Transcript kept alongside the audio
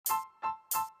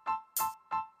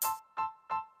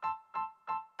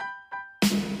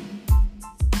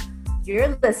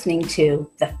You're listening to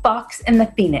the Fox and the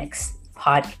Phoenix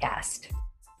podcast,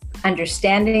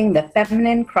 understanding the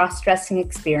feminine cross-dressing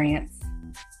experience.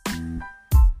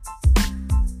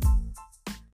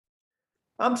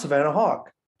 I'm Savannah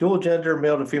Hawk, dual gender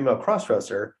male to female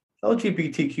crossdresser,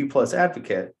 LGBTQ plus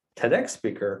advocate, TEDx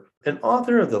speaker, and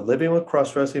author of the Living with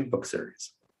Crossdressing book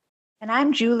series. And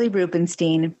I'm Julie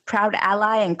Rubenstein, proud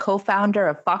ally and co-founder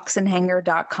of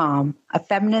foxandhanger.com, a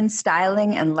feminine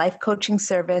styling and life coaching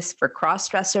service for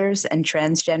crossdressers and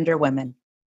transgender women.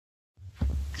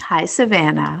 Hi,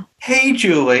 Savannah. Hey,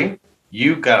 Julie.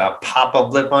 You got a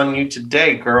pop-up lip on you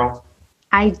today, girl.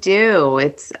 I do.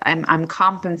 I'm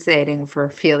compensating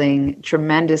for feeling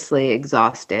tremendously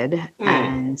exhausted.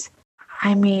 And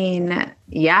I mean,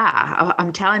 yeah,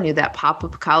 I'm telling you that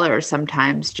pop-up color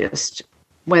sometimes just,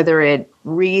 whether it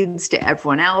reads to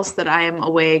everyone else that I am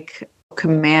awake,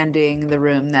 commanding the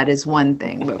room, that is one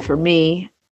thing. But for me,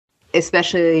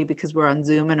 especially because we're on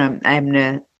Zoom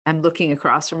and I'm looking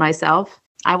across from myself,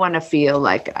 I want to feel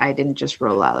like I didn't just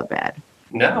roll out of bed.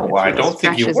 No, I don't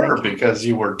think you were, because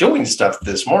you were doing stuff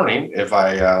this morning, if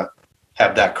I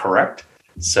have that correct.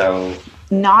 So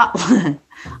not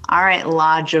all right,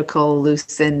 logical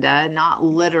Lucinda, not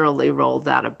literally rolled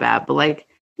out of bed, but like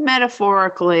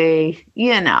metaphorically,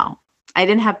 I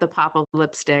didn't have the pop-up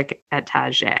lipstick at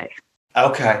Tajay.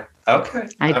 Okay.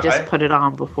 I just put it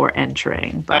on before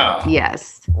entering, but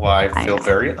yes. Well, I feel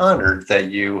very honored that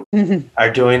you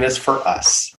are doing this for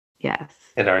us. Yes.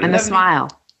 And a smile.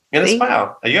 And a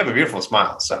smile. You have a beautiful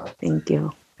smile. So thank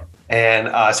you. And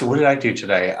so what did I do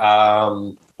today?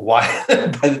 By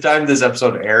the time this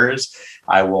episode airs,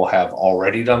 I will have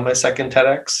already done my second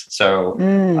TEDx. So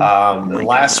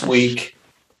last week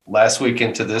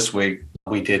into this week,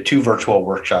 we did 2 virtual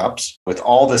workshops with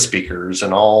all the speakers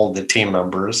and all the team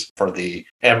members for the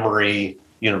Emory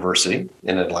University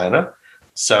in Atlanta.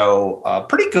 So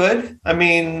pretty good. I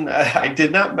mean, I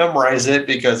did not memorize it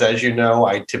because, as you know,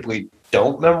 I typically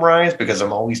don't memorize because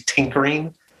I'm always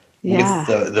tinkering with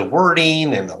the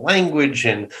wording and the language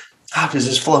and how does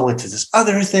this flow into this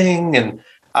other thing? And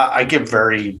I get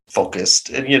very focused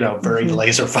and, very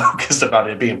laser focused about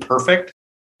it being perfect.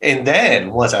 And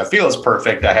then once I feel it's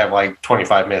perfect, I have like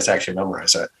 25 minutes to actually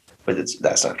memorize it. But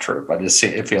that's not true. But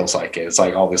it feels like it. It's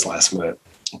like always last minute.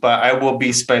 But I will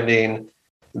be spending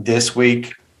this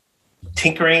week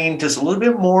tinkering just a little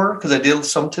bit more because I did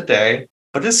some today.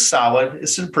 But it's solid.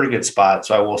 It's in a pretty good spot.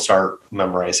 So I will start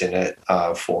memorizing it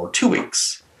for 2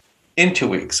 weeks. In 2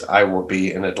 weeks, I will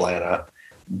be in Atlanta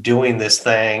doing this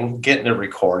thing, getting it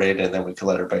recorded, and then we can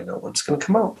let everybody know when it's going to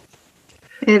come out.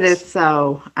 It is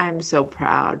so. I'm so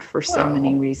proud for so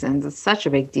many reasons. It's such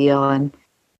a big deal. And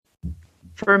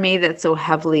for me, that's so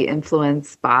heavily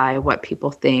influenced by what people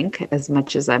think, as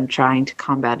much as I'm trying to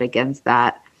combat against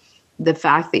that. The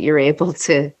fact that you're able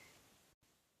to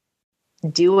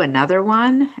do another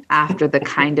one after the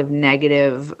kind of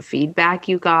negative feedback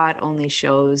you got only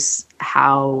shows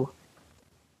how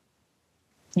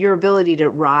your ability to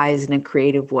rise in a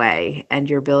creative way and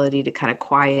your ability to kind of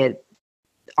quiet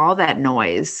all that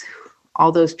noise, all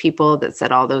those people that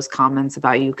said all those comments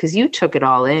about you, because you took it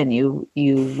all in. You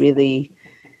really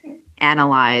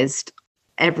analyzed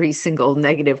every single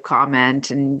negative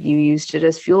comment and you used it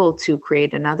as fuel to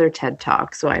create another TED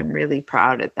Talk. So I'm really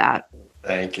proud of that.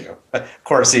 Thank you. Of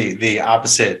course, the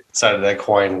opposite side of that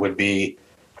coin would be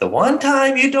the one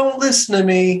time you don't listen to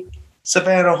me,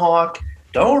 Savannah Hawk,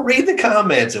 don't read the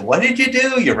comments. And what did you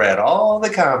do? You read all the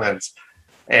comments.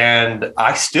 And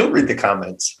I still read the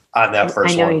comments on that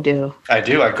first one. I know you do. I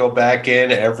do. I go back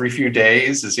in every few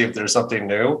days to see if there's something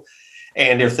new.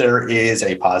 And if there is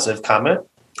a positive comment,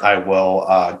 I will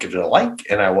give it a like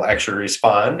and I will actually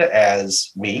respond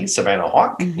as me, Savannah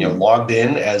Hawk, logged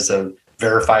in as a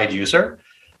verified user,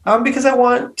 because I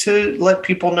want to let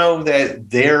people know that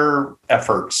their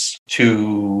efforts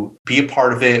to be a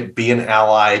part of it, be an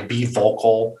ally, be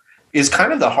vocal is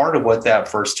kind of the heart of what that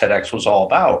first TEDx was all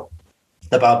about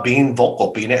being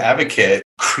vocal, being an advocate,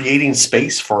 creating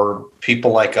space for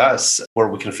people like us where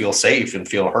we can feel safe and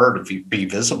feel heard and be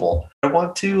visible. I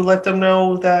want to let them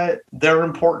know that they're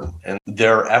important and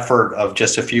their effort of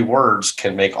just a few words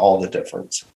can make all the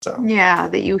difference. So yeah,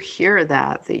 that you hear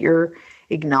that you're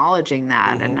acknowledging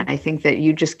that. And I think that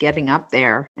you just getting up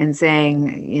there and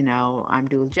saying, I'm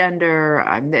dual gender,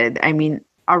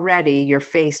 already you're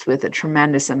faced with a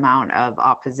tremendous amount of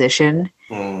opposition.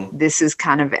 This is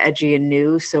kind of edgy and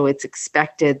new, so it's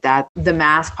expected that the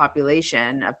mass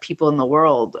population of people in the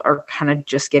world are kind of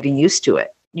just getting used to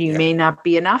it. You may not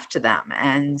be enough to them.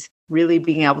 And really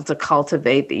being able to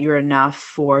cultivate that you're enough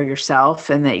for yourself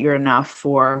and that you're enough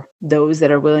for those that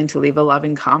are willing to leave a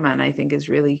loving comment, I think it's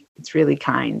really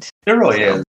kind. It really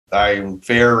is. I'm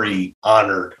very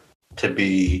honored to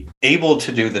be able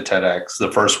to do the TEDx,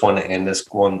 the first one and this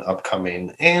one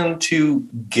upcoming, and to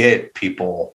get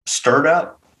people stirred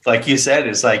up. Like you said,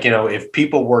 it's like, if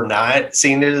people were not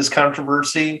seeing it as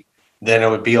controversy, then it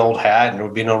would be old hat and there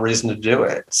would be no reason to do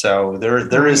it. So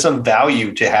there is some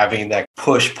value to having that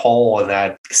push-pull and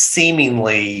that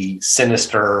seemingly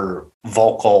sinister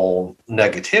vocal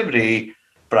negativity.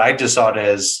 But I just saw it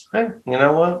as, hey, you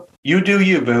know what? You do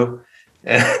you, boo.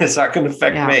 And it's not going to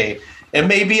affect me. And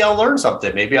maybe I'll learn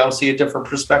something. Maybe I'll see a different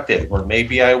perspective. Or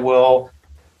maybe I will,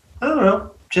 I don't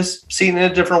know, just see it in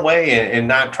a different way and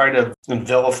not try to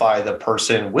vilify the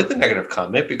person with the negative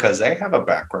comment, because they have a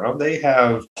background. They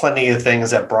have plenty of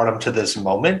things that brought them to this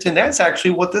moment. And that's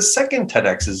actually what the second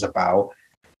TEDx is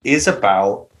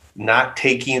about not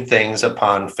taking things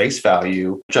upon face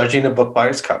value, judging a book by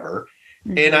its cover.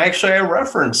 Mm-hmm. And I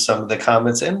referenced some of the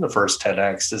comments in the first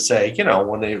TEDx to say,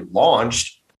 when they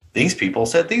launched, these people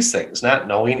said these things, not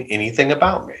knowing anything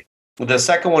about me. The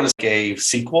second one is a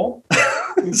sequel.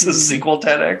 It's a sequel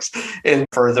TEDx, and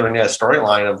furthering a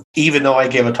storyline of, even though I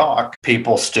gave a talk,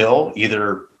 people still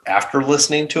either after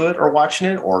listening to it or watching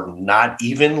it, or not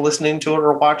even listening to it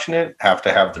or watching it, have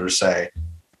to have their say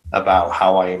about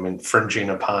how I am infringing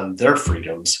upon their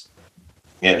freedoms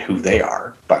and who they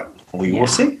are. But we will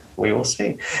see. We will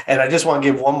see. And I just want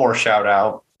to give one more shout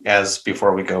out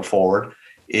before we go forward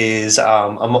is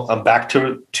I'm back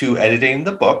to editing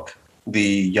the book, the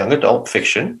young adult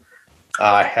fiction.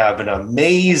 I have an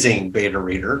amazing beta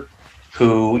reader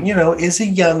who, is a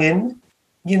youngin',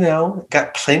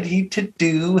 got plenty to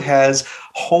do, has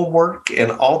homework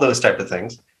and all those type of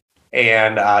things,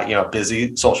 and,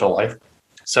 busy social life.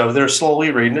 So they're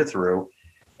slowly reading it through,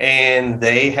 and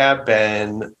they have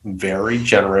been very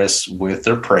generous with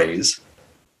their praise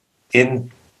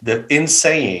in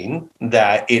saying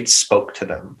that it spoke to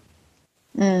them.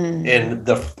 And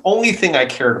the only thing I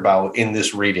cared about in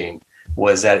this reading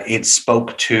was that it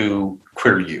spoke to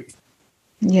queer youth.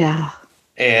 Yeah.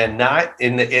 And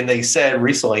they said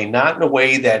recently, not in a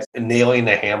way that nailing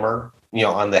the hammer,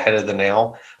 on the head of the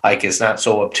nail, like it's not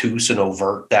so obtuse and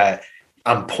overt that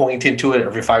I'm pointing to it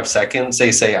every 5 seconds.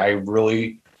 They say I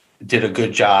really did a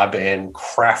good job in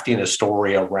crafting a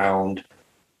story around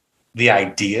the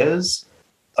ideas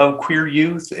of queer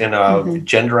youth and of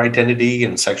gender identity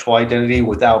and sexual identity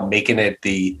without making it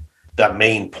the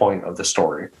main point of the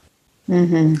story.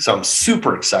 So I'm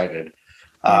super excited.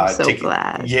 I'm so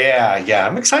glad. Yeah.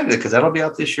 I'm excited because that'll be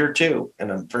out this year too.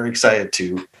 And I'm very excited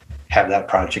to have that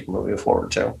project moving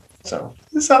forward too. So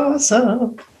it's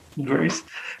awesome. Very,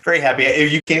 very happy.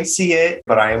 You can't see it,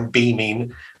 but I am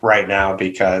beaming right now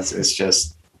because it's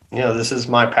just, this is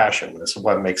my passion. This is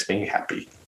what makes me happy.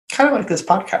 Kind of like this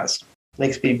podcast.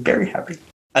 Makes me very happy.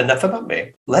 Enough about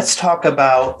me. Let's talk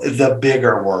about the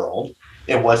bigger world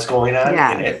and what's going on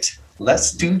in it.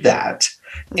 Let's do that.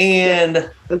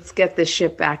 Let's get the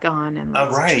ship back on and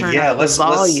let's turn up the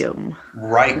volume.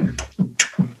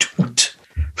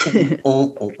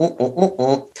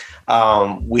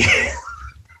 We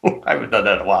I haven't done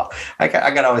that in a while. I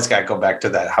always got to go back to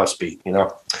that house beat, We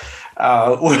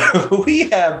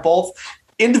have both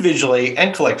individually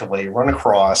and collectively run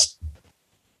across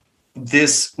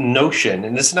this notion,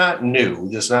 and it's not new.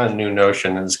 This is not a new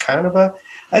notion. It's kind of a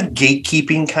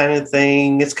gatekeeping kind of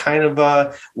thing. It's kind of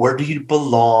a, where do you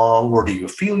belong? Where do you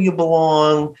feel you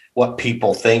belong? What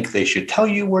people think they should tell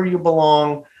you where you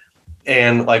belong.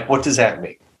 And what does that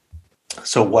mean?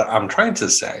 So what I'm trying to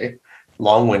say,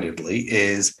 long-windedly,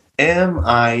 is, am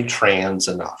I trans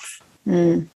enough?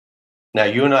 Now,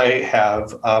 you and I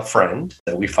have a friend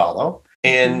that we follow,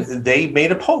 and they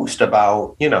made a post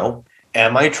about,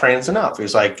 am I trans enough?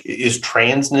 It's like, is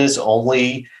transness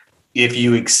only if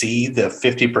you exceed the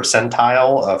 50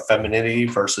 percentile of femininity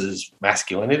versus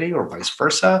masculinity, or vice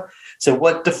versa? So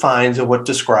what defines or what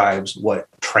describes what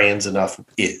trans enough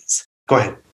is? Go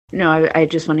ahead. No, I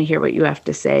just want to hear what you have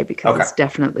to say, because it's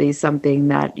definitely something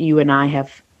that you and I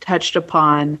have touched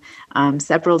upon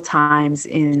several times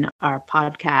in our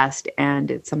podcast.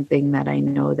 And it's something that I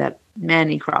know that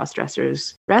many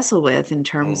cross-dressers wrestle with in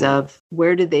terms of,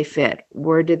 where did they fit?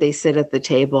 Where did they sit at the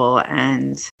table?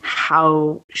 And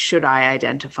how should I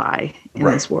identify in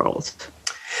this world?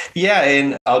 Yeah,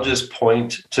 and I'll just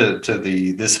point to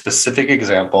this specific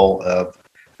example of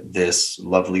this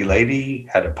lovely lady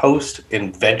had a post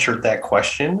and ventured that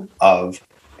question of,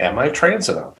 am I trans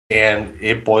enough? And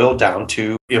it boiled down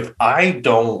to, if I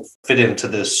don't fit into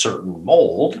this certain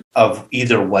mold of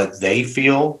either what they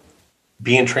feel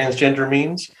being transgender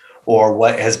means or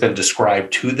what has been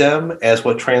described to them as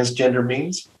what transgender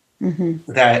means,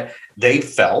 that they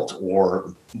felt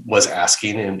or was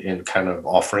asking and kind of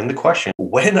offering the question,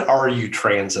 when are you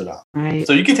trans enough? Right.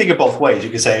 So you can take it both ways. You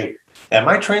can say, am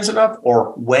I trans enough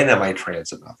or when am I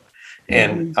trans enough?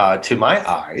 And to my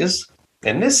eyes,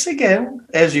 and this, again,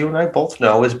 as you and I both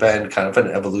know, has been kind of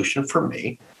an evolution for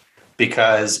me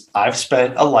because I've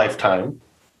spent a lifetime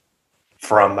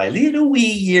from my little wee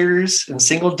years in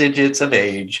single digits of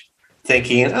age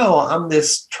thinking, oh, I'm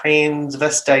this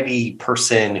transvestite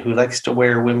person who likes to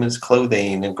wear women's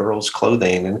clothing and girls'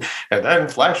 clothing. And then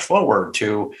flash forward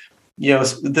to,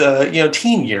 the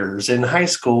teen years in high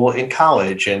school, in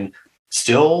college, and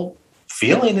still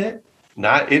feeling it.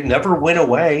 It never went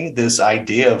away, this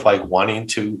idea of like wanting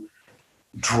to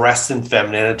dress in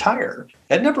feminine attire.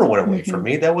 That never went away from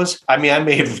me. That was, I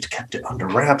may have kept it under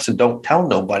wraps and don't tell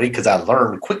nobody because I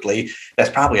learned quickly that's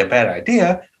probably a bad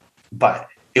idea, but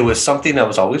it was something that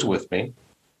was always with me.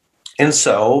 And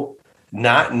so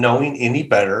not knowing any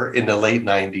better in the late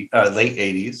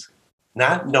 80s,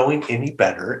 not knowing any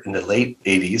better in the late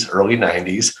 80s, early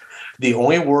 90s, the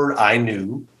only word I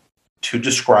knew to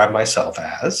describe myself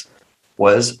as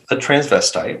was a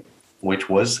transvestite, which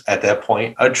was at that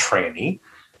point a tranny,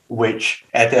 which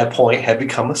at that point had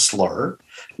become a slur,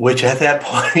 which at that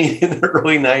point in the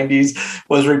early 90s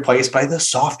was replaced by the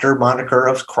softer moniker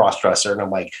of crossdresser. And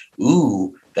I'm like,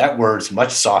 ooh, that word's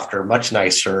much softer, much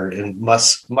nicer, and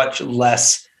much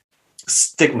less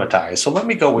stigmatized. So let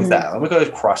me go with that. Let me go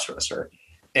with crossdresser.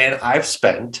 And I've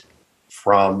spent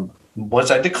from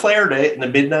once I declared it in the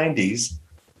mid 90s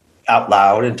out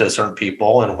loud and to certain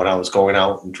people, and when I was going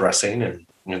out and dressing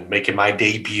and making my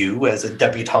debut as a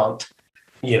debutante,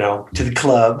 to the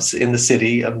clubs in the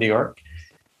city of New York.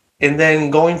 And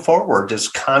then going forward,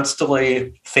 just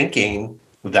constantly thinking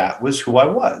that was who I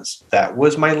was. That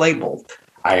was my label.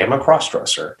 I am a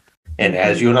crossdresser. And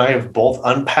as you and I have both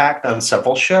unpacked on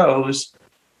several shows,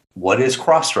 what is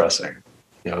cross-dressing?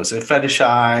 Is it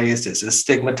fetishized? Is it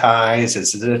stigmatized?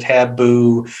 Is it a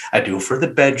taboo? I do it for the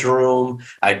bedroom.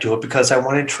 I do it because I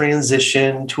want to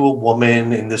transition to a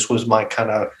woman. And this was my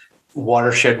kind of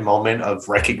watershed moment of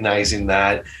recognizing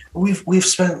that. We've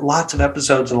spent lots of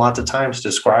episodes and lots of times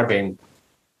describing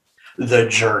the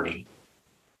journey.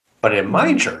 But in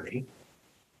my journey,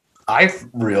 I've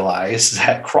realized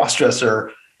that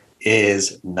crossdresser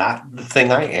is not the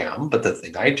thing I am, but the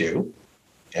thing I do,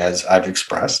 as I've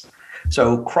expressed.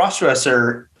 So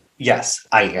crossdresser, yes,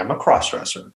 I am a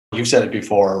crossdresser. You've said it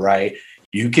before, right?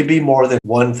 You can be more than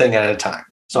one thing at a time.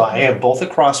 So I am both a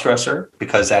crossdresser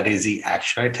because that is the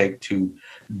action I take to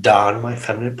don my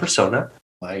feminine persona.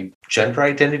 My gender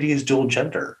identity is dual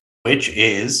gender, which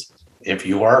is, if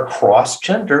you are cross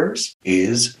genders,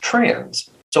 is trans.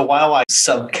 So while I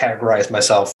subcategorize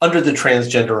myself under the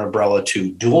transgender umbrella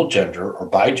to dual gender or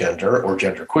bigender or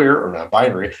genderqueer or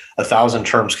non-binary, 1,000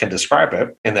 terms can describe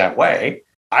it in that way,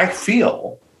 I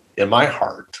feel in my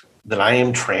heart that I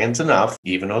am trans enough,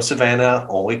 even though Savannah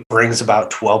only brings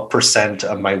about 12%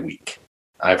 of my week.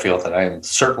 I feel that I am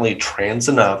certainly trans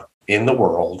enough in the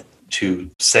world to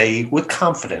say with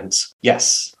confidence,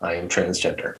 yes, I am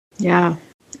transgender. Yeah.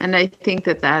 And I think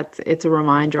it's a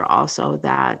reminder also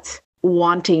that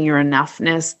wanting your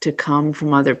enoughness to come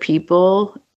from other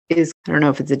people is, I don't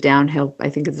know if it's a downhill, I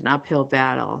think it's an uphill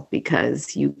battle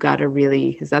because you got to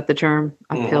really, is that the term?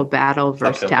 Uphill battle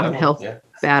versus downhill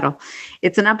battle.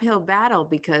 It's an uphill battle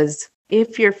because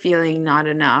if you're feeling not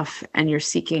enough and you're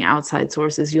seeking outside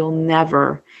sources,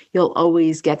 you'll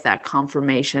always get that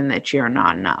confirmation that you're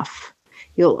not enough.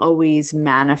 You'll always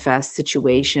manifest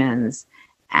situations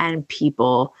and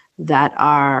people that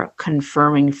are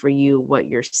confirming for you what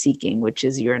you're seeking, which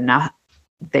is that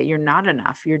you're not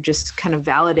enough. You're just kind of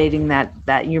validating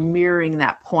that you're mirroring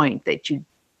that point that you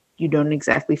don't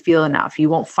exactly feel enough. You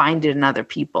won't find it in other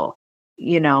people.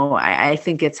 I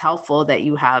think it's helpful that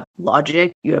you have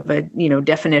logic, you have a,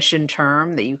 definition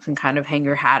term that you can kind of hang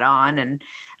your hat on, and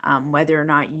whether or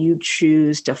not you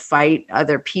choose to fight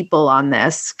other people on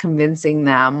this, convincing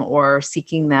them or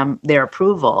seeking their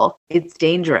approval, it's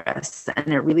dangerous.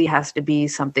 And it really has to be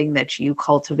something that you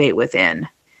cultivate within.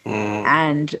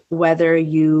 And whether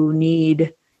you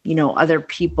need, other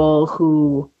people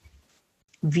who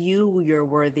view your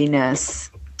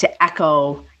worthiness to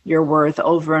echo your worth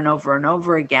over and over and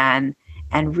over again,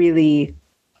 and really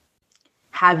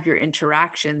have your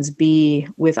interactions be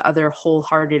with other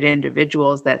wholehearted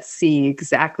individuals that see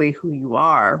exactly who you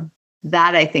are.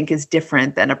 That I think is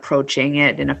different than approaching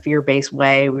it in a fear-based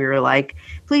way. We were like,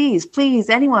 please,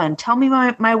 anyone, tell me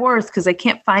my worth because I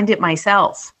can't find it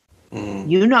myself.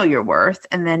 You know your worth,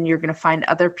 and then you're going to find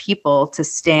other people to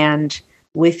stand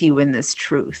with you in this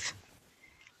truth.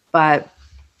 But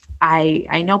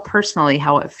I know personally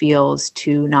how it feels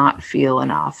to not feel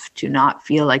enough, to not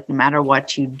feel like no matter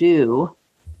what you do.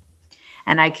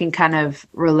 And I can kind of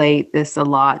relate this a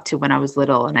lot to when I was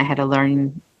little and I had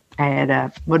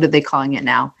what are they calling it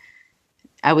now?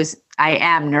 I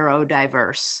am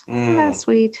neurodiverse. Isn't that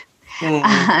sweet?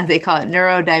 They call it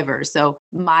neurodiverse. So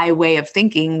my way of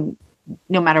thinking,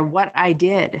 no matter what I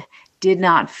did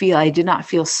not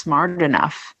feel smart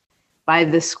enough by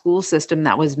the school system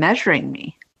that was measuring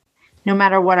me, no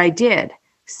matter what I did.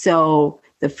 So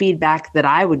the feedback that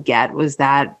I would get was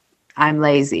that I'm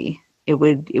lazy. It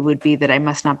would be that I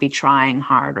must not be trying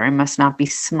hard, or I must not be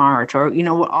smart, or,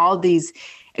 all these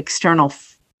external,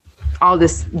 all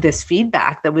this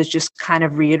feedback that was just kind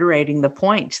of reiterating the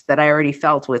point that I already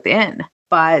felt within.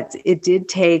 But it did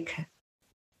take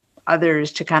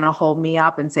others to kind of hold me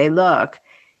up and say, look,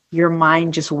 your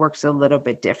mind just works a little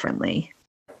bit differently.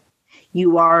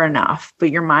 You are enough,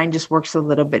 but your mind just works a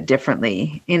little bit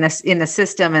differently in a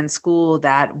system and school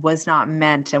that was not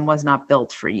meant and was not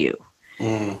built for you.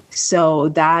 So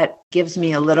that gives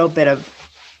me a little bit of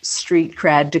street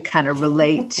cred to kind of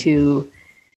relate to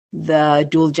the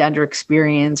dual gender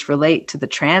experience, relate to the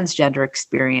transgender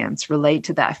experience, relate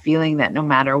to that feeling that no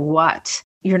matter what,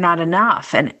 you're not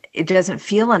enough and it doesn't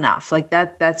feel enough. Like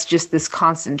that's just this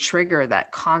constant trigger,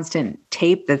 that constant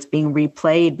tape that's being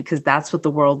replayed because that's what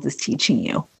the world is teaching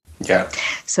you. Yeah.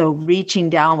 So reaching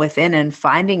down within and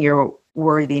finding your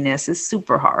worthiness is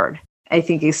super hard. I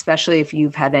think especially if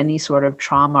you've had any sort of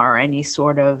trauma or any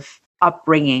sort of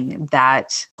upbringing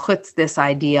that puts this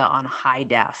idea on high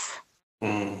def.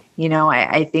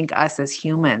 I think us as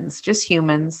humans, just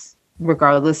humans,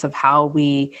 regardless of how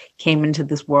we came into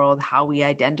this world, how we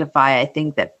identify, I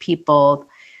think that people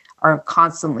are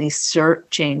constantly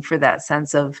searching for that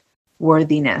sense of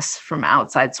worthiness from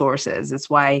outside sources. It's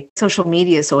why social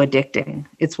media is so addicting.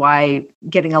 It's why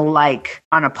getting a like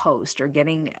on a post or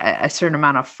getting a certain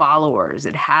amount of followers,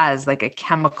 it has like a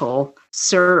chemical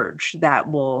surge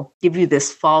that will give you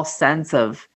this false sense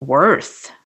of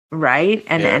worth, right?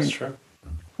 And true.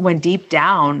 When deep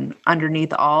down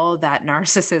underneath all that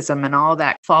narcissism and all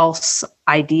that false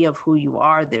idea of who you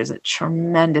are, there's a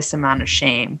tremendous amount of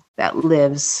shame that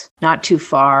lives not too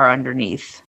far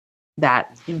underneath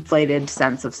that inflated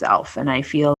sense of self. And I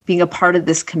feel being a part of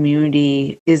this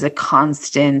community is a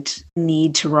constant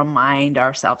need to remind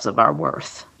ourselves of our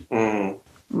worth,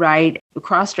 right?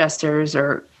 Cross-dressers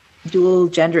or dual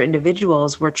gender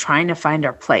individuals, we're trying to find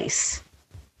our place,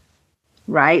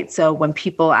 right? So when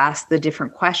people ask the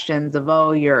different questions of,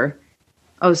 so you're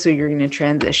going to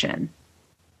transition.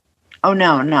 Oh,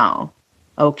 no.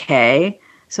 Okay.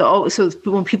 So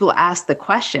when people ask the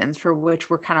questions for which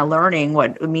we're kind of learning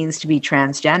what it means to be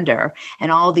transgender and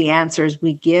all the answers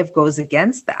we give goes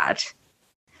against that,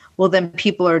 well, then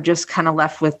people are just kind of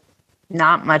left with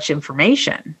not much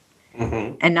information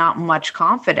and not much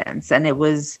confidence. And it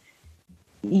was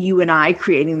you and I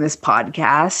creating this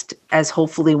podcast as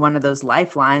hopefully one of those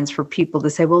lifelines for people to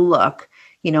say, well, look,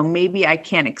 maybe I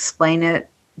can't explain it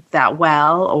that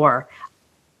well,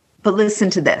 but listen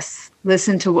to this.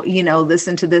 Listen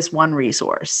to this one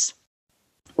resource,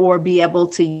 or be able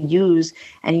to use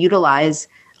and utilize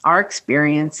our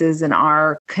experiences and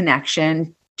our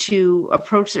connection to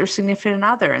approach their significant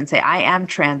other and say, I am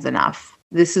trans enough.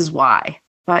 This is why.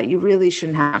 But you really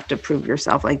shouldn't have to prove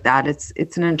yourself like that.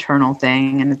 It's an internal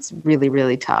thing, and it's really,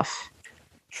 really tough.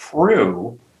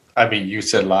 True. I mean, you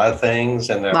said a lot of things,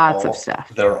 and lots of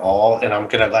stuff. They're all, and I'm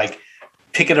going to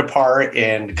pick it apart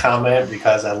and comment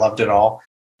because I loved it all.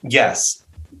 Yes,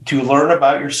 to learn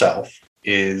about yourself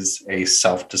is a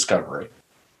self-discovery.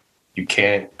 You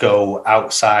can't go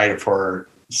outside for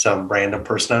some random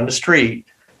person on the street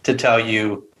to tell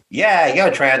you, yeah, you're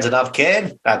trans enough,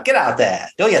 kid. Now get out there.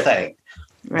 Do your thing.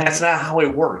 Right. That's not how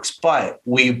it works. But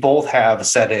we both have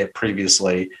said it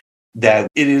previously that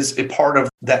it is a part of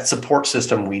that support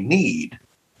system we need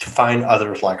to find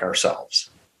others like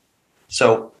ourselves.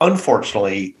 So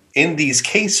unfortunately, in these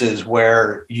cases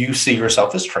where you see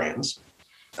yourself as trans,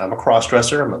 I'm a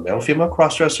crossdresser, I'm a male-female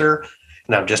crossdresser,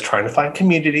 and I'm just trying to find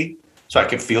community so I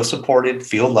can feel supported,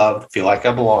 feel loved, feel like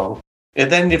I belong.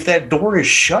 And then if that door is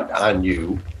shut on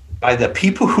you by the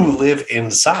people who live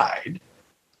inside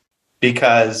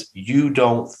because you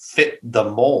don't fit the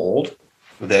mold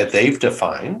that they've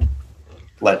defined,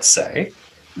 let's say,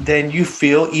 then you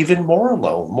feel even more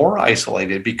alone, more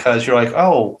isolated, because you're like,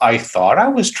 oh, I thought I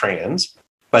was trans,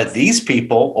 but these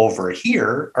people over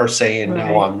here are saying,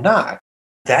 no, I'm not.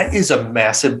 that is a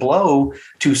massive blow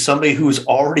to somebody who's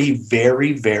already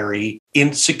very, very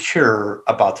insecure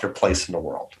about their place in the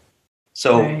world.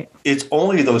 So It's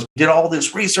only those, did all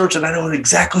this research and I know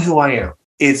exactly who I am.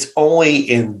 It's only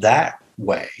in that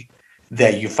way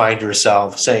that you find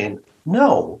yourself saying,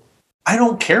 no, I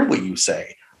don't care what you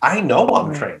say. I know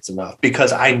I'm trans enough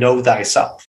because I know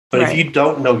thyself. But if you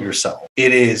don't know yourself,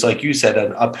 it is, like you said,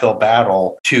 an uphill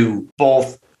battle to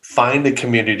both find a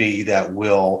community that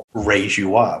will raise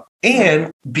you up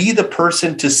and be the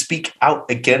person to speak out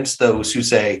against those who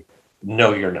say,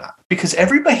 no, you're not. Because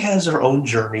everybody has their own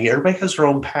journey, everybody has their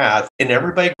own path, and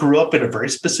everybody grew up in a very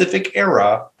specific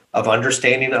era of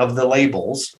understanding of the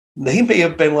labels. They may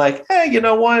have been like, hey, you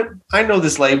know what? I know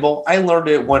this label. I learned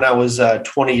it when I was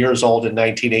 20 years old in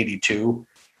 1982.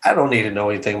 I don't need to know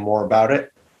anything more about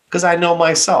it because I know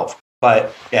myself.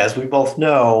 But as we both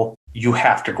know, you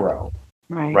have to grow,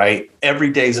 right? Every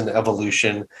day is an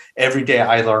evolution. Every day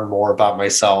I learn more about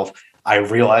myself. I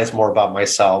realize more about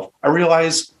myself. I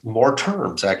realize more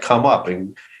terms that come up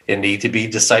and need to be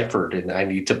deciphered, and I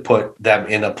need to put them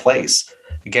in a place.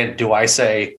 Again, do I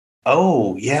say,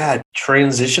 oh, yeah,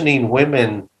 transitioning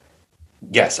women?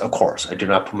 Yes, of course. I do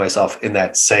not put myself in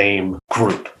that same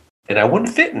group, and I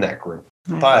wouldn't fit in that group.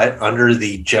 But under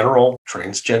the general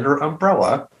transgender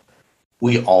umbrella,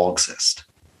 we all exist.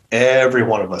 Every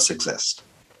one of us exists.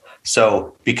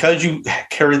 So because you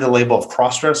carry the label of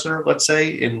crossdresser, let's say,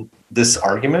 in this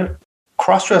argument,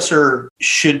 crossdresser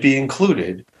should be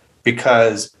included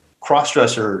because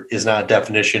crossdresser is not a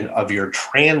definition of your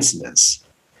transness.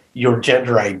 Your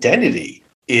gender identity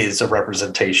is a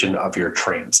representation of your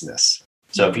transness.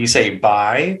 So if you say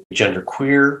bi,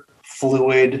 genderqueer,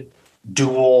 fluid,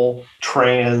 dual,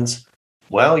 trans,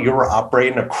 well, you're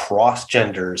operating across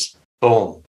genders.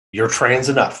 Boom, you're trans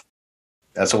enough.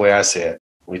 That's the way I see it.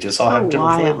 We just all have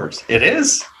different flavors. It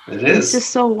is. It's just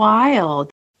so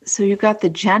wild. So you've got the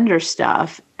gender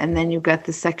stuff, and then you've got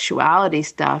the sexuality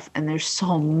stuff, and there's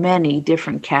so many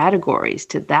different categories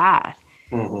to that.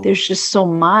 Mm-hmm. There's just so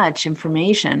much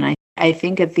information. I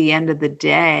think at the end of the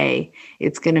day,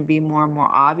 it's going to be more and more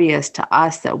obvious to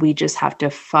us that we just have to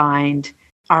find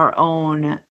our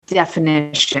own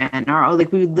definition.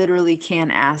 We literally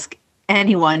can't ask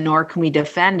anyone, nor can we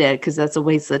defend it because that's a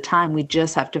waste of time. We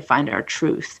just have to find our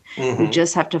truth. Mm-hmm. We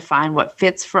just have to find what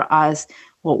fits for us,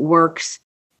 what works.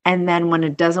 And then when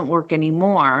it doesn't work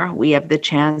anymore, we have the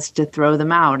chance to throw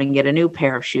them out and get a new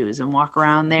pair of shoes and walk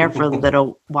around there for a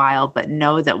little while, but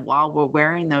know that while we're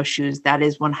wearing those shoes, that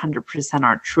is 100%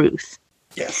 our truth.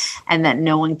 Yes. And that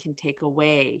no one can take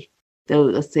away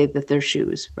those, let's say that they're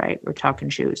shoes, right? We're talking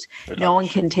shoes. No one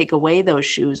can take away those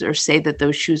shoes or say that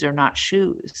those shoes are not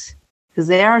shoes because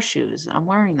they are shoes. I'm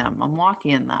wearing them. I'm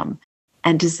walking in them.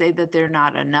 And to say that they're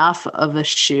not enough of a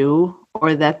shoe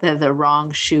or that they're the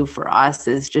wrong shoe for us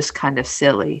is just kind of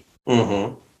silly.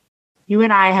 Mm-hmm. You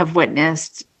and I have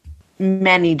witnessed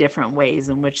many different ways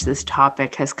in which this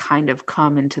topic has kind of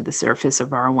come into the surface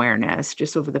of our awareness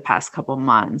just over the past couple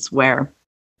months, where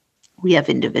we have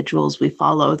individuals we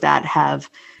follow that have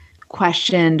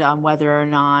questioned on whether or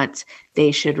not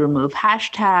they should remove the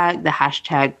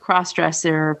hashtag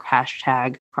crossdresser,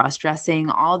 hashtag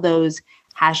crossdressing, all those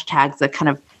hashtags that kind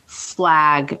of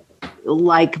flag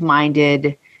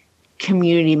like-minded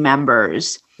community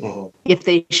members, if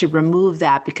they should remove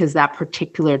that because that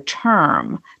particular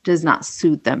term does not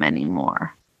suit them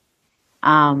anymore.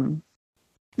 Now,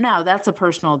 that's a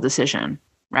personal decision,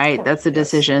 right? That's a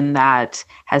decision that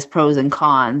has pros and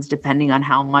cons depending on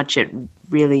how much it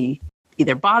really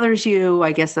either bothers you,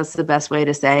 I guess that's the best way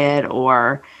to say it,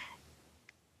 or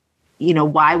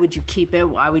why would you keep it?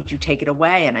 Why would you take it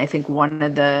away? And I think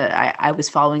I was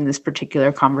following this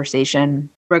particular conversation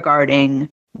regarding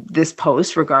this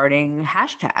post regarding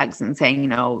hashtags and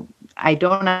saying, I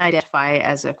don't identify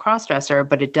as a crossdresser,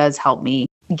 but it does help me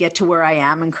get to where I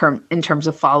am in terms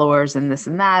of followers and this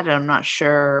and that. And I'm not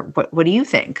sure. What do you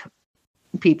think?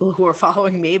 People who are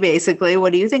following me, basically,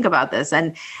 what do you think about this?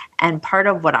 And part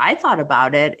of what I thought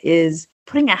about it is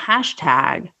putting a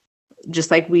hashtag,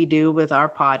 just like we do with our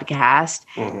podcast,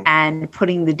 and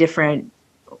putting the different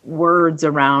words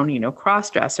around,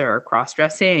 crossdresser or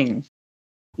cross-dressing,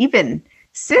 even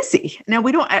sissy. Now,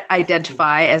 we don't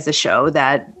identify as a show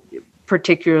that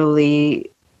particularly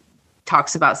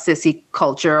talks about sissy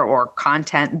culture or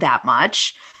content that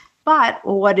much. But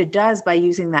what it does by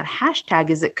using that hashtag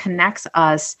is it connects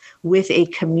us with a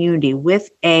community,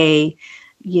 with a,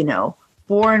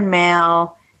 born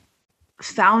male,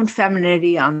 found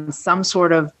femininity on some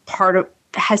sort of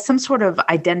has some sort of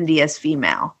identity as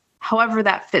female, however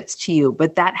that fits to you.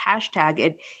 But that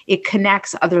hashtag, it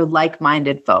connects other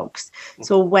like-minded folks.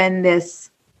 So when this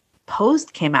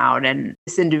post came out and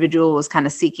this individual was kind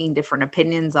of seeking different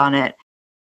opinions on it.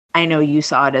 I know you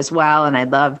saw it as well, and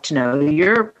I'd love to know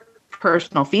your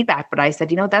personal feedback, but I said,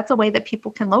 that's a way that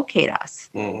people can locate us.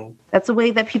 Mm-hmm. That's a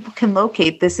way that people can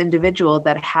locate this individual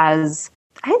that has,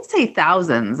 I'd say,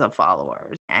 thousands of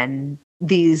followers. And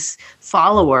these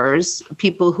followers,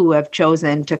 people who have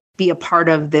chosen to be a part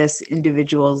of this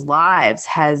individual's lives,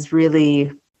 has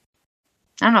really,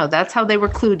 I don't know, that's how they were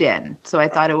clued in. So I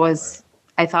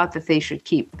thought that they should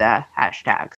keep the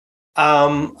hashtag.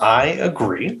 I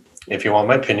agree. If you want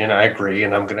my opinion, I agree.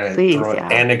 And I'm going to throw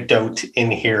an anecdote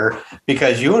in here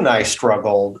because you and I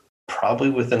struggled probably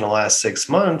within the last 6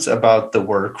 months about the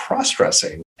word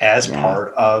cross-dressing as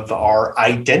part of our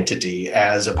identity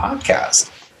as a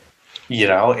podcast,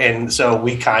 and so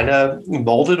we kind of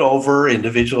molded over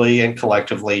individually and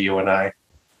collectively, you and I.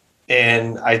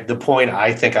 And the point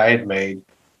I think I had made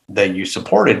that you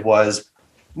supported was,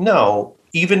 no,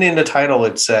 even in the title,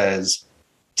 it says,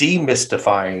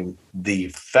 demystifying the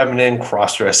feminine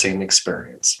cross-dressing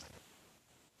experience,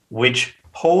 which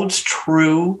holds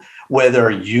true whether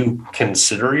you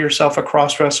consider yourself a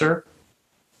cross-dresser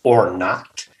or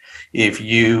not. If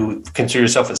you consider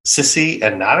yourself a sissy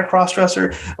and not a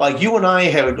cross-dresser, like you and I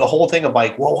had a whole thing of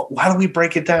like, well, why don't we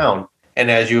break it down? And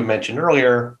as you mentioned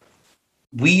earlier,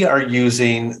 we are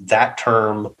using that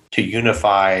term to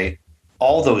unify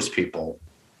all those people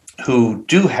who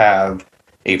do have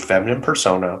a feminine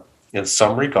persona in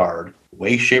some regard,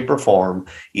 way, shape, or form,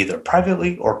 either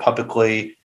privately or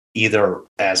publicly, either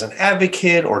as an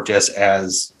advocate or just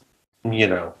as,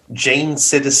 Jane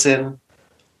citizen.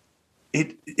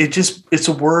 It's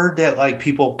a word that like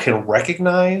people can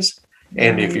recognize.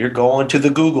 And if you're going to the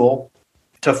Google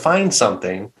to find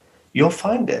something, you'll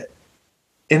find it.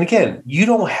 And again, you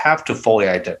don't have to fully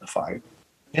identify,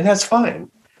 and that's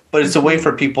fine. But it's a way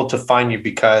for people to find you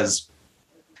because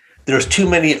there's too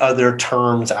many other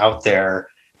terms out there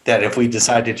that if we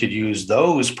decided to use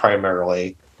those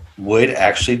primarily would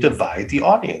actually divide the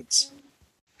audience.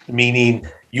 Meaning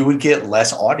you would get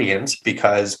less audience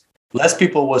because less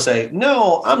people will say,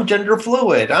 no, I'm gender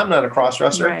fluid. I'm not a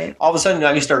cross-dresser. Right. All of a sudden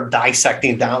now you start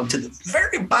dissecting down to the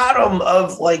very bottom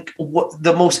of like what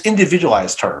the most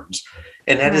individualized terms.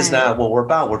 And that is not what we're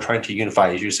about. We're trying to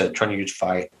unify, as you said, trying to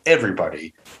unify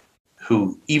everybody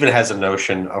who even has a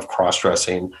notion of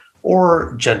cross-dressing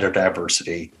or gender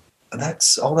diversity.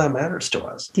 That's all that matters to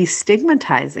us.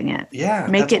 Destigmatizing it. Yeah.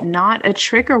 Make it not a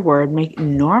trigger word. Make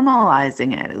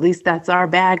normalizing it. At least that's our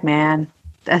bag, man.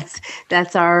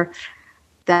 That's our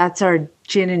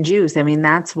gin and juice. I mean,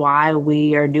 that's why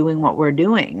we are doing what we're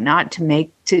doing, not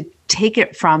to take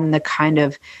it from the kind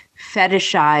of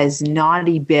fetishized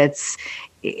naughty bits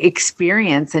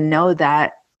experience and know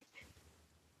that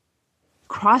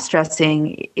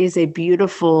cross-dressing is a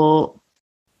beautiful,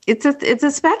 it's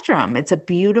a spectrum. It's a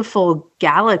beautiful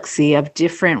galaxy of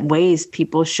different ways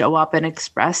people show up and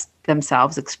express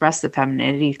themselves, express the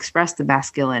femininity, express the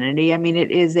masculinity. I mean,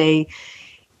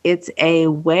 it's a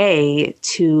way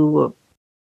to,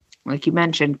 like you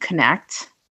mentioned, connect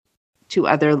to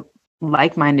other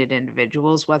like-minded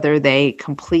individuals, whether they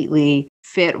completely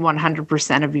fit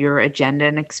 100% of your agenda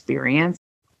and experience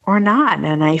or not.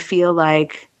 And I feel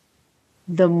like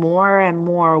the more and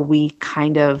more we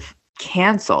kind of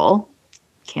cancel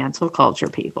culture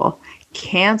people,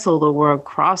 cancel the word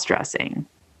cross-dressing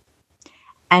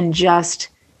and just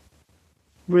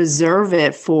reserve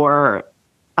it for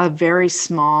a very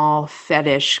small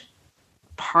fetish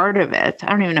part of it.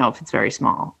 I don't even know if it's very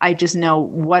small. I just know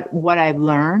what I've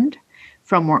learned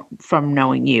from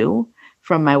knowing you,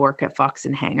 from my work at Fox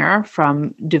and Hanger,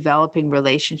 from developing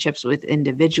relationships with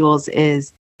individuals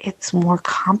is it's more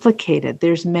complicated.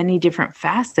 There's many different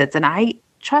facets. And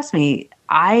trust me,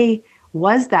 I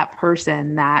was that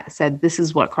person that said, this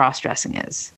is what cross-dressing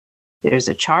is. There's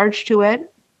a charge to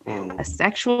it, a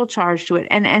sexual charge to it.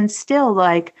 And still,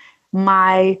 like,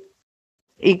 my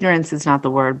ignorance is not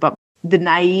the word, but the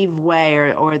naive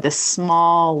way or the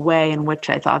small way in which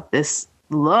I thought this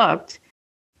looked,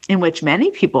 in which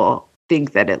many people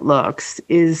think that it looks,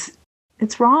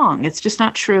 it's wrong. It's just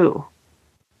not true.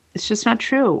 It's just not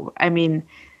true. I mean,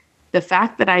 the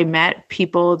fact that I met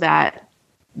people that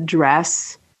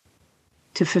dress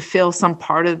to fulfill some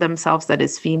part of themselves that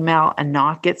is female and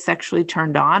not get sexually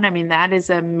turned on, I mean, that is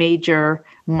a major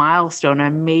milestone, a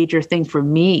major thing for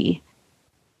me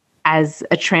as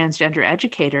a transgender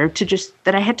educator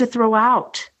that I had to throw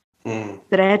out,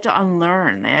 that I had to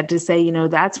unlearn. I had to say,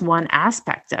 that's one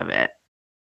aspect of it.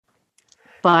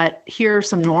 But here are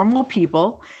some normal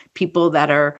people that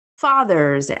are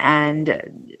fathers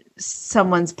and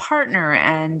someone's partner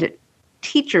and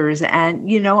teachers, and,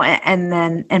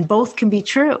 and both can be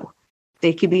true.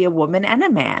 They could be a woman and a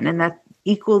man, and that's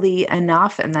equally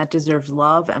enough, and that deserves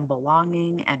love and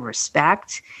belonging and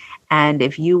respect. And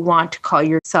if you want to call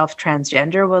yourself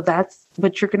transgender, well, that's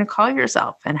what you're going to call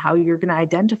yourself and how you're going to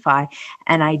identify.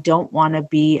 And I don't want to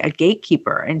be a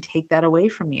gatekeeper and take that away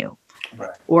from you,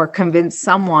 right, or convince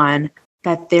someone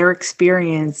that their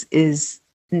experience is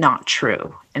not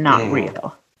true and not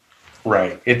real.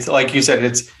 Right. It's like you said,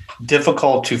 it's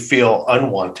difficult to feel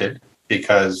unwanted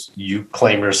because you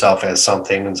claim yourself as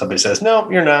something and somebody says,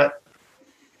 no, you're not.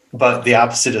 But the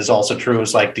opposite is also true.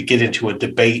 It's like to get into a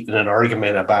debate and an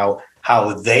argument about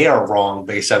how they are wrong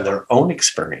based on their own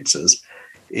experiences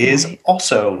is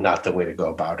also not the way to go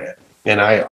about it. And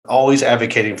I always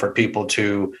advocating for people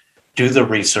to do the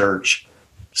research,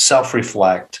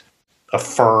 self-reflect,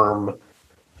 affirm,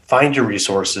 find your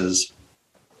resources,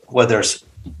 whether it's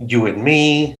you and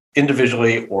me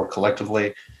individually or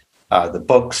collectively, the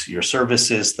books, your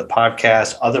services, the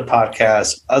podcasts,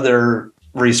 other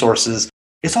resources.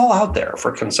 It's all out there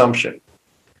for consumption.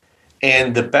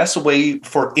 And the best way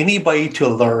for anybody to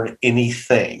learn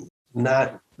anything,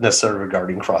 not necessarily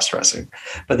regarding cross-dressing,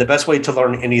 but the best way to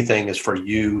learn anything is for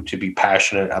you to be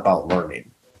passionate about learning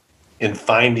and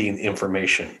finding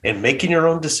information and making your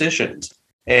own decisions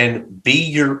and be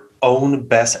your own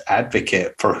best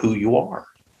advocate for who you are,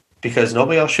 because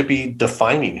nobody else should be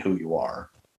defining who you are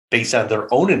based on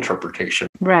their own interpretation.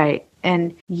 Right.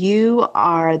 And you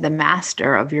are the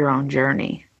master of your own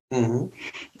journey. Mm-hmm.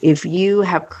 If you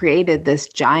have created this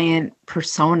giant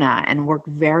persona and worked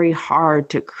very hard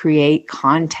to create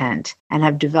content and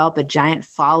have developed a giant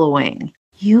following,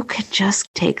 you could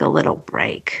just take a little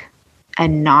break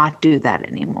and not do that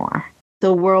anymore.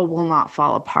 The world will not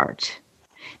fall apart.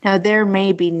 Now, there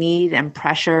may be need and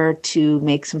pressure to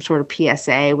make some sort of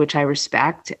PSA, which I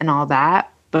respect and all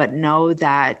that, but know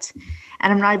that,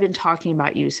 and I'm not even talking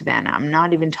about you, Savannah. I'm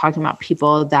not even talking about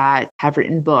people that have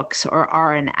written books or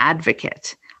are an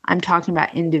advocate. I'm talking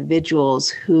about individuals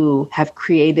who have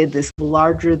created this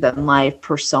larger than life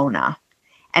persona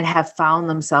and have found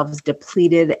themselves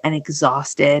depleted and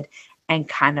exhausted and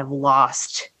kind of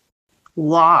lost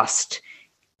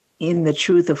in the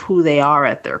truth of who they are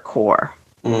at their core.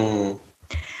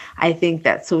 I think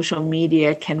that social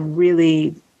media can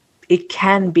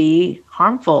be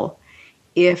harmful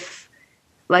if,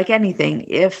 like anything,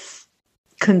 if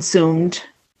consumed,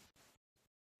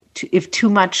 if too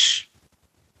much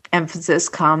emphasis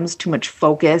comes, too much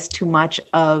focus, too much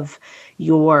of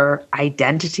your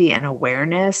identity and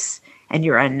awareness and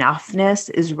your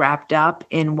enoughness is wrapped up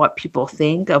in what people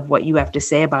think of what you have to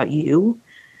say about you.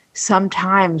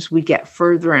 Sometimes we get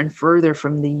further and further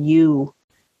from the you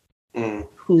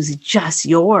who's just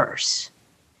yours.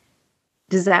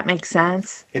 Does that make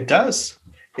sense? It does.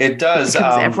 It does.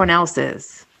 Because everyone else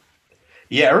is.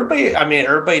 Yeah,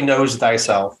 everybody knows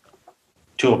thyself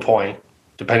to a point,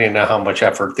 depending on how much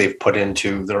effort they've put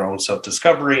into their own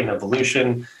self-discovery and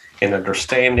evolution and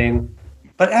understanding.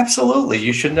 But absolutely,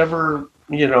 you should never,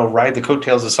 ride the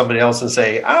coattails of somebody else and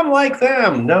say, I'm like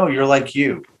them. No, you're like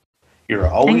you. You're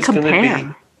always going to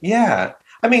be. Yeah.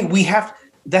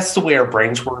 That's the way our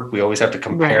brains work. We always have to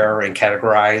compare and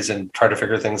categorize and try to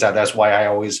figure things out. That's why I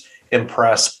always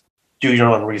impress, do your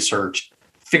own research,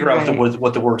 figure out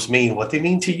what the words mean, what they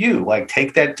mean to you. Like,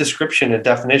 take that description and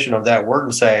definition of that word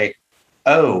and say,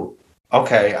 oh,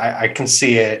 okay, I can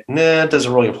see it. Nah, it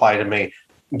doesn't really apply to me.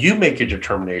 You make your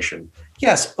determination.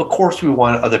 Yes, of course, we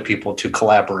want other people to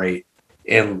collaborate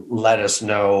and let us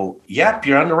know, yep,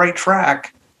 you're on the right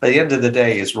track. But at the end of the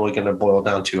day, it's really going to boil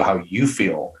down to how you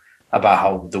feel about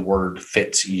how the word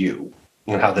fits you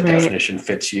and how the definition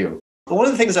fits you. But one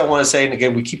of the things I want to say, and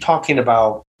again, we keep talking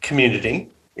about community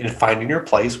and finding your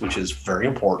place, which is very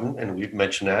important, and we've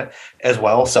mentioned that, as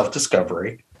well as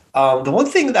self-discovery. The one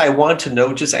thing that I want to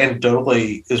know just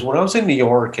anecdotally is when I was in New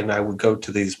York and I would go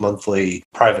to these monthly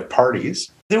private parties,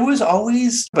 there was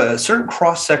always a certain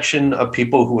cross-section of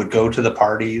people who would go to the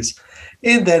parties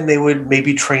and then they would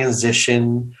maybe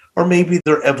transition, or maybe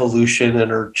their evolution and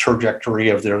their trajectory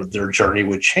of their journey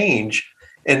would change.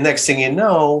 And next thing you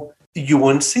know, you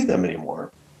wouldn't see them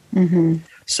anymore. Mm-hmm.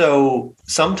 So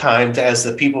sometimes as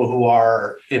the people who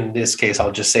are, in this case,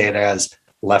 I'll just say it as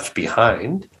left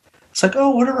behind, it's like, oh,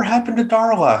 whatever happened to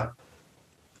Darla?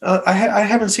 I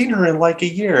haven't seen her in like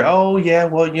a year. Oh, yeah,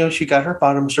 well, she got her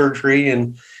bottom surgery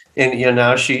and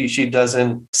now she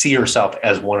doesn't see herself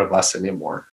as one of us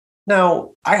anymore.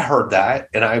 Now, I heard that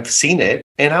and I've seen it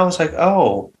and I was like,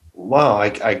 oh, well,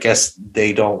 I guess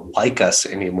they don't like us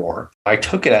anymore. I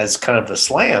took it as kind of a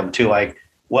slam to like,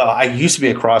 well, I used to be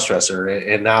a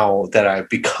crossdresser and now that I've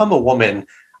become a woman,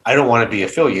 I don't want to be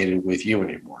affiliated with you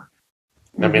anymore.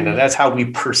 I mean, and that's how we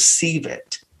perceive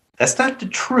it. That's not the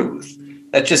truth.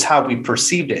 That's just how we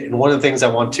perceived it. And one of the things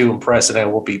I want to impress, and I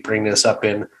will be bringing this up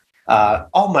in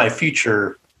all my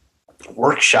future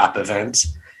workshop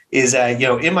events, is that,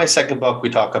 in my second book, we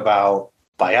talk about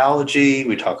biology,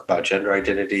 we talk about gender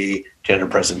identity, gender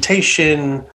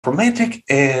presentation, romantic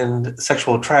and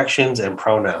sexual attractions, and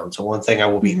pronouns. And one thing I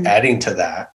will be adding to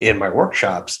that in my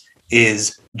workshops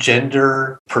is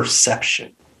gender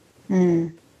perception.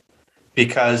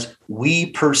 Because we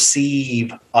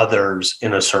perceive others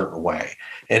in a certain way.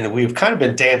 And we've kind of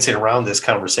been dancing around this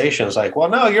conversation. It's like, well,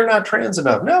 no, you're not trans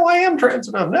enough. No, I am trans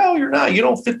enough. No, you're not. You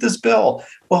don't fit this bill.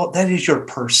 Well, that is your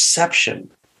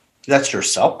perception. That's your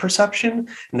self-perception.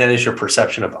 And that is your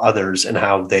perception of others and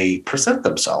how they present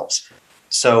themselves.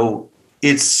 So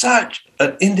it's such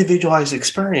an individualized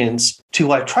experience to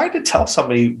try to tell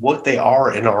somebody what they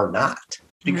are and are not.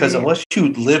 Because unless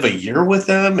you live a year with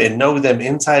them and know them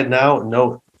inside and out, and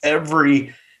know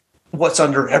what's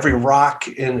under every rock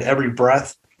in every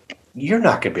breath, you're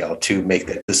not going to be able to make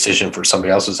that decision for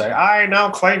somebody else to say, I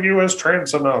now claim you as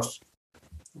trans enough.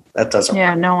 That doesn't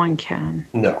work. No one can.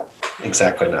 No,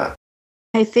 exactly not.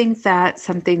 I think that's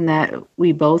something that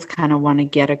we both kind of want to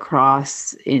get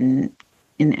across in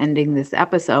ending this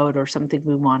episode, or something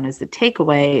we want as a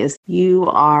takeaway, is you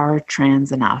are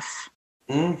trans enough.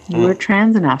 You are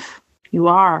trans enough. You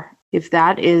are. If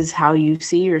that is how you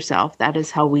see yourself, that is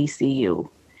how we see you.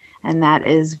 And that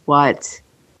is what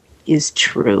is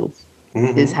true,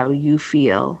 is how you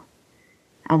feel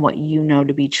and what you know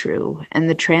to be true. And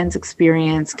the trans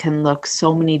experience can look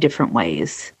so many different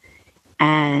ways.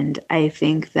 And I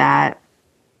think that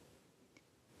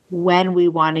when we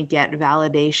want to get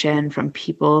validation from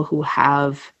people who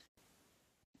have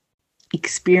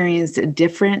experienced a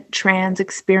different trans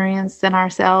experience than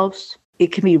ourselves,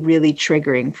 it can be really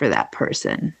triggering for that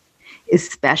person,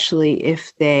 especially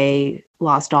if they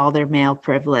lost all their male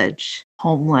privilege,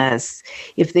 homeless,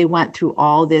 if they went through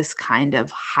all this kind of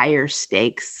higher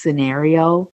stakes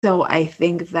scenario. So I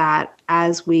think that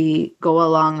as we go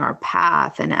along our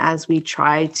path and as we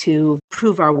try to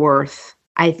prove our worth,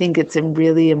 I think it's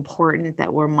really important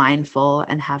that we're mindful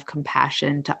and have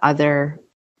compassion to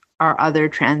our other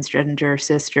transgender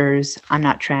sisters. I'm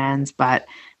not trans, but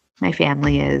my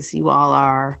family is, you all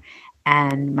are,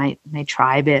 and my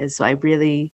tribe is. So I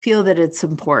really feel that it's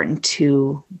important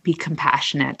to be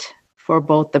compassionate for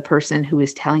both the person who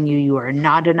is telling you you are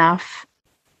not enough,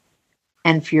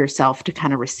 and for yourself to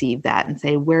kind of receive that and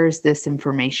say, where's this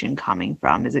information coming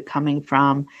from? Is it coming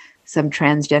from some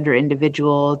transgender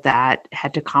individual that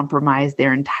had to compromise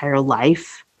their entire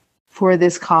life for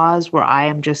this cause, where I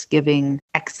am just giving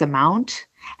X amount?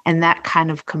 And that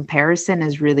kind of comparison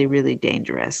is really, really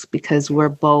dangerous, because you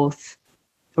both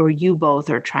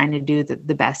are trying to do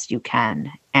the best you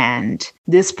can. And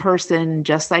this person,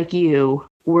 just like you,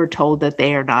 were told that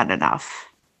they are not enough.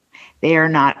 They are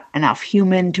not enough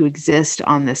human to exist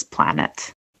on this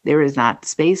planet. There is not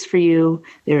space for you.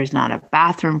 There is not a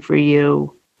bathroom for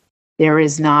you. There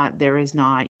is not,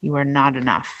 you are not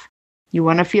enough. You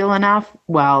want to feel enough?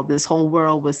 Well, this whole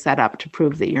world was set up to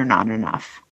prove that you're not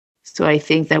enough. So I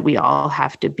think that we all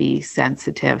have to be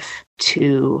sensitive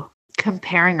to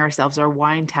comparing ourselves, or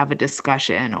wanting to have a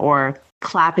discussion, or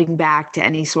clapping back to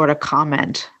any sort of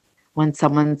comment when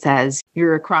someone says,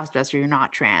 you're a crossdresser, you're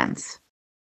not trans.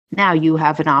 Now you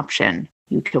have an option.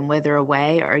 You can wither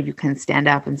away, or you can stand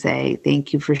up and say,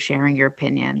 thank you for sharing your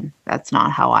opinion. That's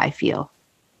not how I feel.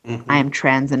 I am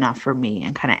trans enough for me,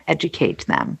 and kind of educate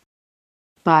them.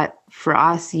 But for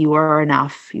us, you are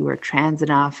enough. You are trans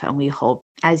enough. And we hope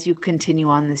as you continue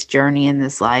on this journey in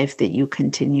this life that you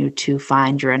continue to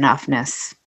find your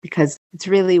enoughness, because it's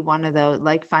really one of those,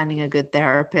 like finding a good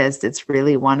therapist, it's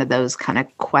really one of those kind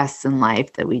of quests in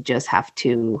life that we just have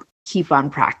to keep on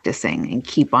practicing and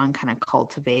keep on kind of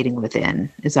cultivating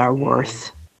within, is our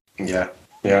worth. Yeah.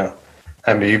 Yeah.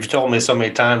 I mean, you've told me so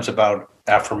many times about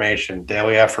affirmation,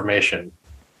 daily affirmation,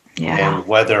 and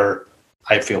whether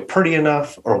I feel pretty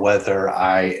enough, or whether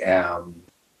I am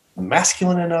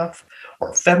masculine enough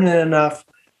or feminine enough.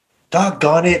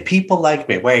 Doggone it, people like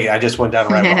me. Wait, I just went down a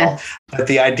rabbit hole. But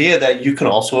the idea that you can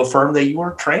also affirm that you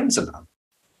are trans enough.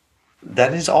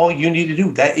 That is all you need to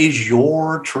do. That is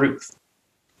your truth.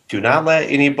 Do not let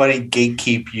anybody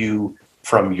gatekeep you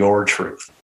from your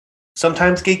truth.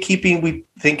 Sometimes gatekeeping we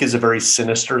think is a very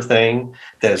sinister thing,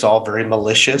 that is all very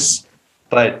malicious.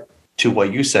 But to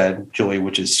what you said, Julie,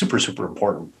 which is super, super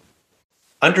important,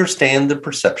 understand the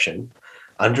perception,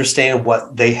 understand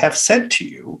what they have said to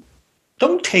you,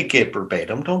 don't take it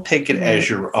verbatim. Don't take it as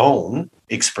your own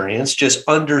experience. Just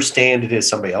understand it as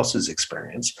somebody else's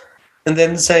experience. And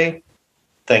then say,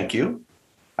 thank you.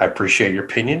 I appreciate your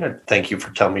opinion. And thank you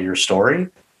for telling me your story.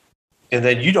 And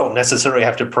then you don't necessarily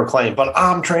have to proclaim, but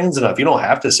I'm trans enough. You don't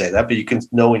have to say that, but you can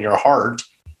know in your heart,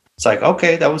 it's like,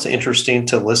 okay, that was interesting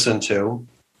to listen to.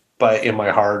 But in my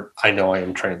heart, I know I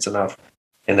am trans enough.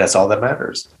 And that's all that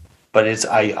matters. But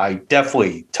I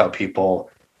definitely tell people,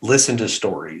 listen to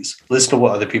stories, listen to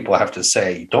what other people have to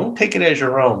say. Don't take it as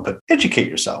your own, but educate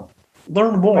yourself.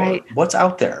 Learn more. What's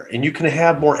out there. And you can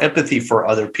have more empathy for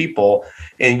other people.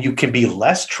 And you can be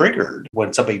less triggered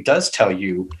when somebody does tell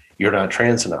you you're not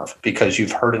trans enough, because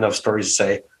you've heard enough stories to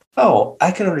say, oh,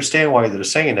 I can understand why they're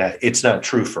saying that. It's not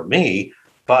true for me,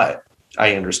 but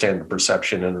I understand the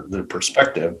perception and the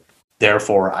perspective.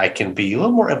 Therefore, I can be a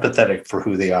little more empathetic for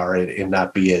who they are and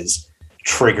not be as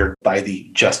triggered by the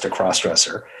just a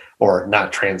crossdresser or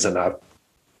not trans enough.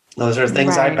 Those are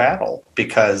things I battle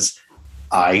because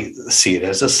I see it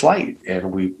as a slight.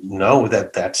 And we know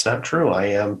that that's not true. I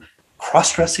am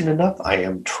cross-dressing enough. I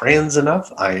am trans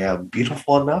enough. I am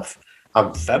beautiful enough.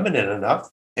 I'm feminine enough.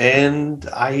 And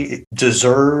I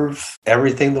deserve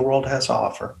everything the world has to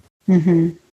offer.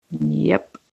 Mm-hmm.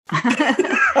 Yep.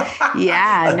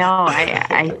 Yeah, no,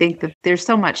 I think that there's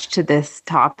so much to this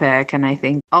topic. And I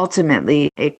think ultimately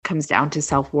it comes down to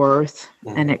self-worth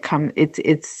and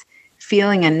it's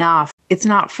feeling enough. It's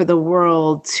not for the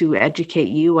world to educate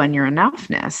you on your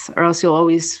enoughness, or else you'll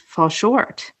always fall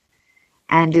short.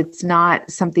 And it's not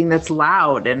something that's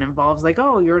loud and involves like,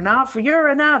 oh, you're enough. You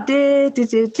get a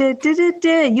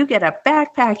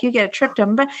backpack, you get a trip to,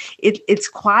 but it's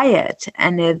quiet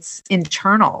and it's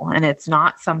internal, and it's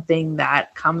not something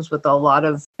that comes with a lot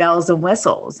of bells and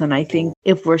whistles. And I think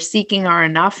if we're seeking our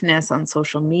enoughness on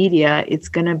social media, it's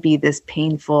going to be this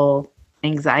painful,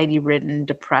 anxiety-ridden,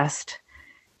 depressed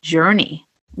journey.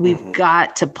 We've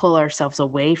got to pull ourselves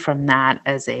away from that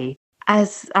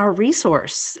as our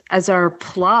resource, as our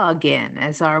plug-in,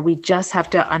 we just have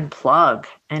to unplug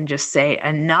and just say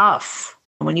enough.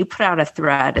 When you put out a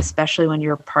thread, especially when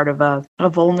you're part of a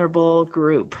vulnerable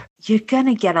group, you're going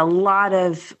to get a lot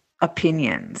of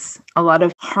opinions, a lot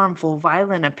of harmful,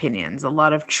 violent opinions, a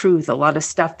lot of truth, a lot of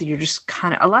stuff that you're just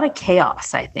a lot of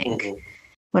chaos, I think.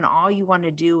 When all you want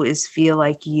to do is feel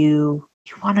like you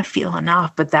want to feel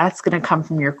enough, but that's going to come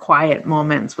from your quiet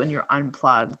moments when you're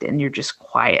unplugged and you're just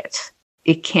quiet.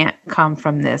 It can't come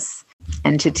from this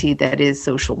entity that is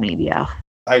social media.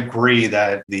 I agree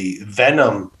that the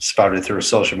venom spouted through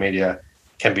social media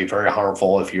can be very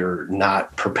harmful if you're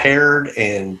not prepared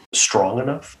and strong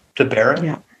enough to bear it.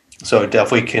 Yeah. So it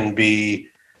definitely can be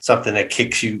something that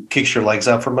kicks your legs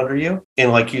out from under you.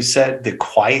 And like you said, the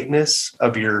quietness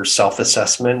of your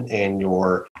self-assessment and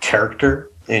your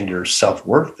character and your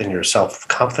self-worth and your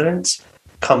self-confidence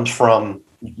comes from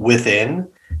within.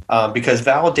 Because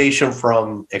validation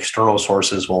from external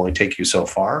sources will only take you so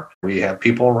far. We have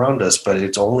people around us, but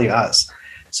it's only us.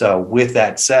 So with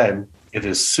that said, it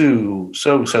is so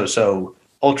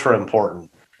ultra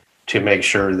important to make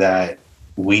sure that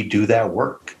we do that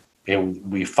work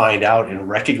and we find out and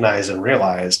recognize and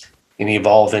realize and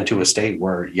evolve into a state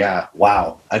where,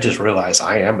 wow, I just realized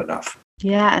I am enough.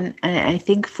 Yeah, and I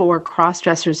think for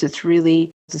cross-dressers, it's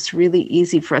really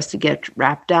easy for us to get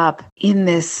wrapped up in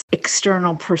this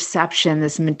external perception,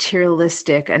 this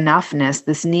materialistic enoughness,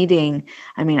 this needing.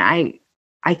 I mean,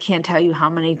 I can't tell you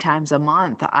how many times a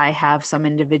month I have some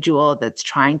individual that's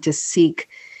trying to seek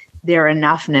their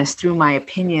enoughness through my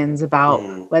opinions about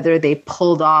whether they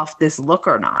pulled off this look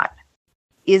or not.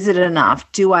 Is it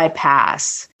enough? Do I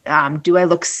pass? Do I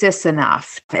look cis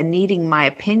enough? And needing my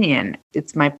opinion,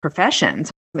 it's my profession.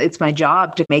 It's my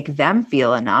job to make them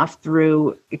feel enough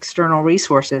through external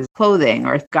resources, clothing,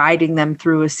 or guiding them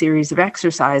through a series of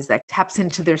exercise that taps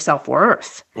into their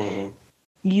self-worth.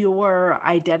 Your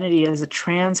identity as a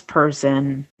trans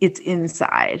person, it's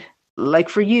inside. Like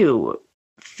for you,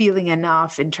 feeling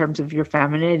enough in terms of your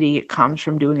femininity, it comes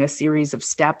from doing a series of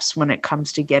steps when it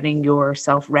comes to getting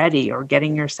yourself ready or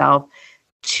getting yourself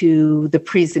to the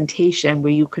presentation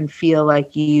where you can feel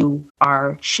like you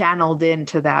are channeled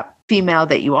into that female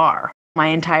that you are. My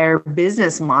entire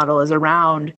business model is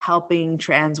around helping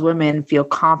trans women feel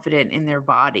confident in their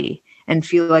body and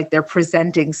feel like they're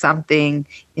presenting something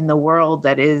in the world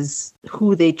that is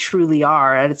who they truly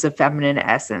are at its feminine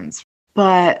essence.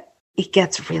 But it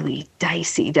gets really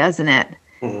dicey, doesn't it?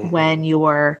 When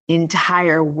your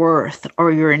entire worth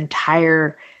or your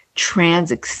entire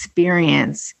trans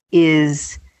experience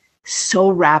is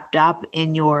so wrapped up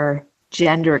in your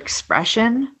gender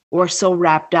expression, or so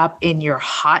wrapped up in your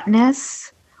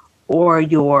hotness or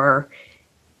your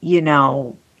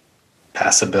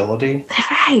Passability.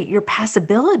 Right, your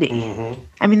passability. Mm-hmm.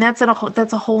 I mean, that's a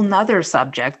whole nother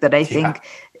subject that I think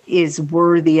is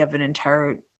worthy of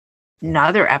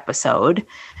another episode,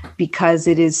 because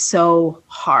it is so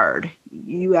hard.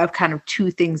 You have kind of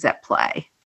two things at play: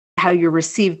 how you're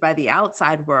received by the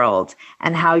outside world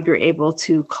and how you're able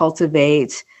to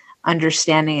cultivate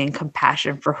understanding and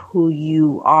compassion for who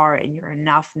you are and your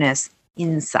enoughness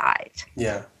inside.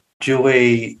 Yeah.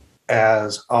 Julie,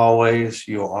 as always,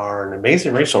 you are an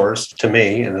amazing resource to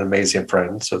me and an amazing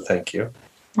friend. So thank you.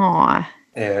 Aw,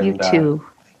 you too.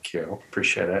 Thank you.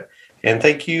 Appreciate it. And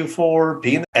thank you for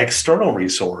being the external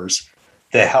resource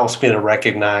that helps me to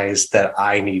recognize that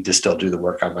I need to still do the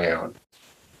work on my own.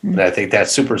 Mm-hmm. And I think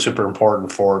that's super, super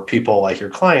important for people like your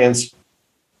clients.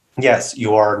 Yes,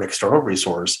 you are an external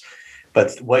resource,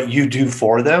 but what you do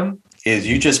for them is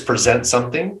you just present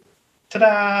something,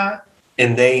 ta-da,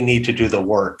 and they need to do the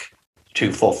work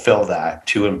to fulfill that,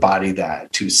 to embody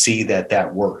that, to see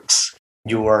that works.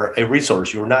 You are a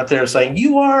resource. You're not there saying,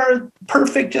 you are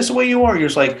perfect just the way you are. You're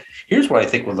just like, here's what I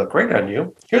think would look great on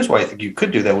you. Here's what I think you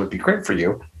could do that would be great for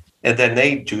you. And then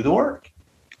they do the work.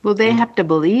 Well, they have to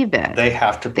believe it. They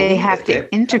have to believe it. They have to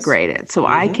integrate it. So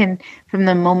I can, from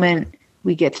the moment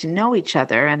we get to know each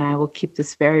other, and I will keep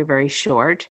this very, very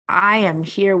short, I am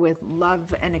here with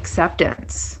love and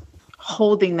acceptance,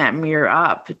 holding that mirror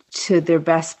up to their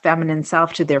best feminine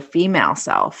self, to their female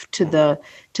self, to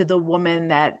the woman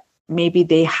that maybe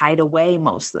they hide away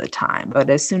most of the time. But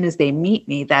as soon as they meet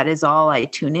me, that is all I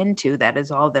tune into. That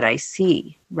is all that I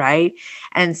see, right?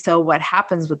 And so what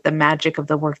happens with the magic of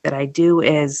the work that I do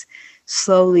is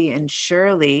slowly and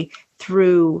surely,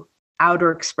 through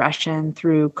outer expression,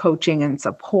 through coaching and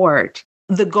support,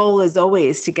 the goal is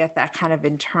always to get that kind of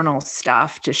internal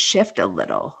stuff to shift a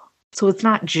little. So it's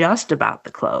not just about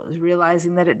the clothes,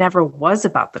 realizing that it never was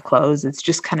about the clothes. It's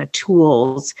just kind of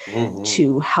tools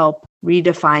to help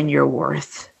redefine your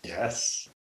worth. Yes.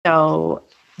 So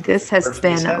this has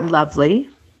been lovely,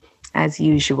 as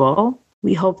usual.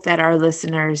 We hope that our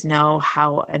listeners know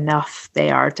how enough they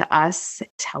are to us,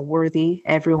 how worthy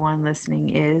everyone listening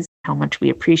is, how much we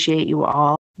appreciate you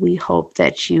all. We hope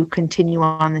that you continue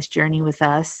on this journey with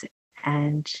us.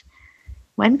 And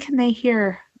when can they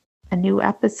hear a new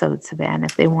episode, Savannah,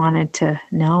 if they wanted to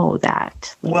know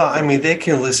that? Well, I mean, they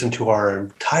can listen to our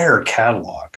entire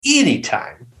catalog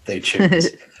anytime they choose.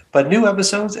 But new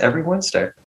episodes every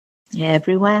Wednesday.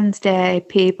 Every Wednesday,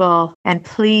 people. And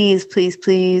please, please,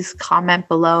 please comment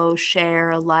below,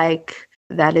 share, like.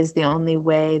 That is the only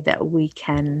way that we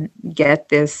can get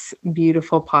this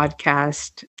beautiful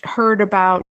podcast heard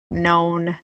about,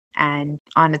 known, and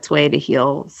on its way to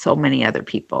heal so many other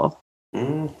people.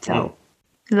 Mm-hmm. So,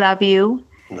 love you.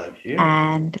 Love you.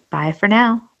 And bye for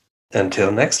now.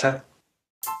 Until next time.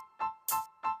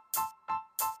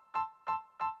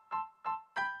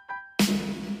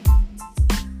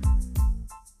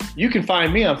 You can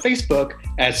find me on Facebook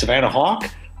at Savannah Hawk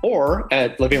or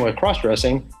at Living with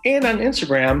Crossdressing, and on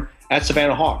Instagram at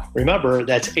Savannah Hawk. Remember,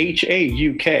 that's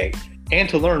HAUK. And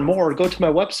to learn more, go to my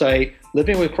website,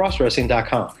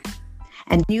 livingwithcrossdressing.com.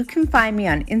 And you can find me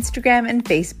on Instagram and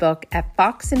Facebook at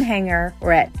Fox and Hanger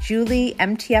or at Julie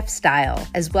MTF Style,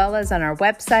 as well as on our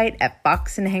website at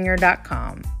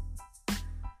foxandhanger.com.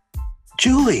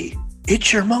 Julie,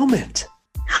 it's your moment.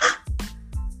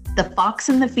 The Fox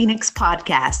and the Phoenix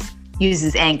podcast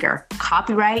uses Anchor.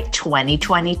 Copyright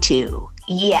 2022.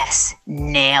 Yes,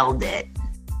 nailed it.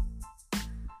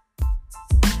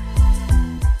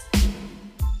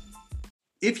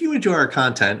 If you enjoy our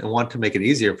content and want to make it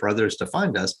easier for others to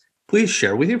find us, please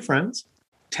share with your friends.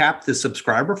 Tap the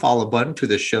subscribe or follow button to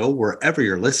the show wherever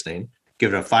you're listening.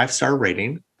 Give it a 5-star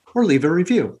rating or leave a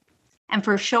review. And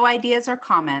for show ideas or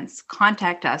comments,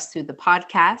 contact us through the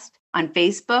podcast on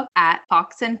Facebook at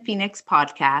Fox and Phoenix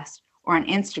Podcast or on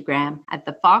Instagram at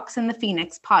the Fox and the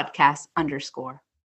Phoenix Podcast _.